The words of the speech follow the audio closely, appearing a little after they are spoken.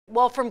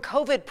Well, from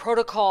COVID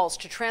protocols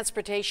to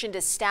transportation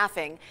to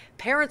staffing,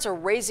 parents are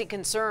raising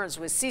concerns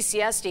with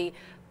CCSD.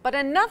 But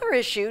another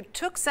issue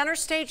took center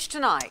stage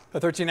tonight.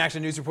 The 13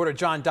 Action News reporter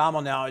John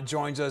Dommel now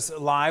joins us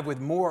live with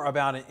more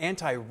about an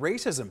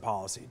anti-racism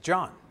policy.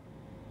 John.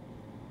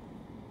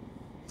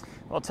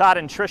 Well, Todd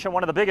and Tricia,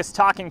 one of the biggest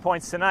talking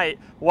points tonight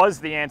was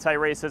the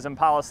anti-racism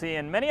policy,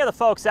 and many of the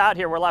folks out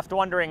here were left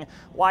wondering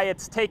why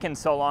it's taken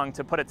so long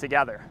to put it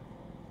together.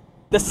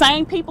 The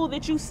same people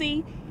that you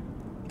see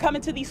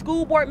coming to these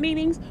school board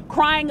meetings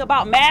crying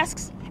about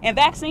masks and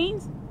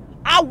vaccines,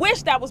 I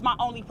wish that was my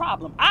only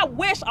problem. I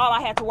wish all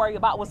I had to worry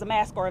about was a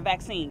mask or a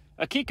vaccine.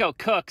 Akiko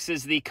Cooks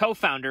is the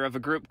co-founder of a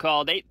group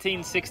called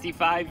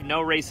 1865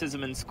 No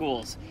Racism in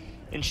Schools,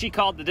 and she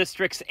called the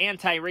district's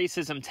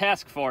anti-racism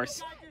task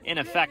force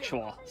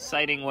ineffectual,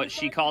 citing what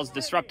she calls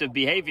disruptive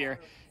behavior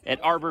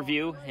at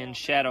Arborview and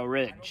Shadow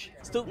Ridge.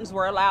 Students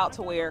were allowed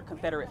to wear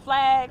Confederate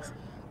flags,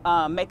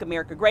 Make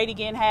America Great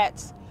Again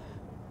hats.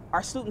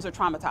 Our students are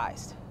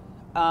traumatized.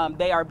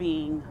 They are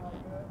being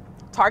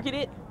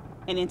targeted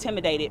and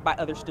intimidated by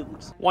other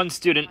students. One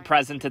student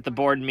present at the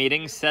board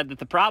meeting said that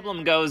the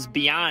problem goes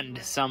beyond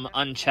some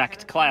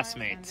unchecked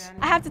classmates.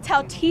 I have to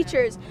tell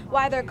teachers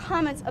why their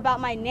comments about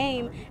my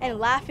name and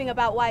laughing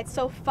about why it's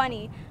so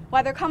funny,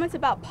 why their comments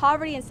about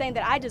poverty and saying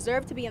that I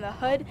deserve to be in the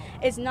hood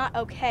is not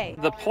okay.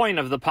 The point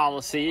of the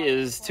policy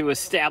is to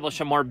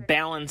establish a more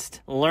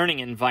balanced learning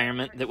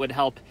environment that would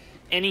help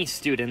any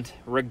student,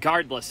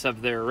 regardless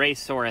of their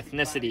race or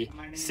ethnicity,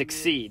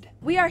 succeed.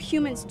 We are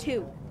humans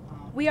too.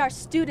 We are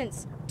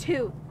students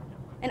too.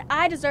 And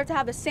I deserve to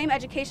have the same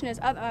education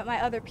as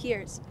my other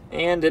peers.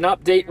 And an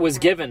update was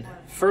given,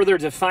 further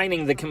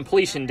defining the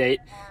completion date,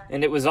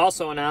 and it was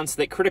also announced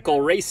that critical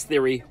race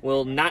theory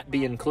will not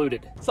be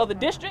included. So the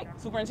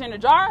district,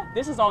 Superintendent Jara,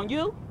 this is on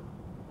you.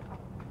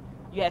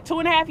 You had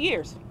 2.5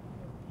 years.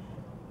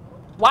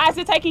 Why is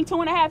it taking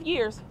 2.5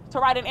 years to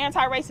write an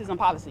anti-racism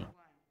policy?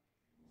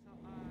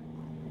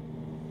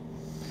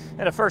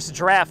 And a first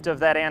draft of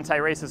that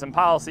anti-racism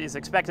policy is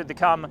expected to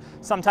come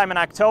sometime in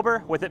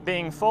October, with it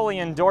being fully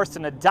endorsed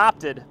and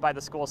adopted by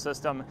the school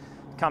system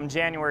come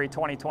January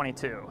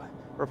 2022.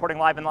 Reporting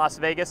live in Las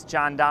Vegas,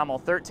 John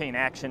Dommel, 13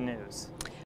 Action News.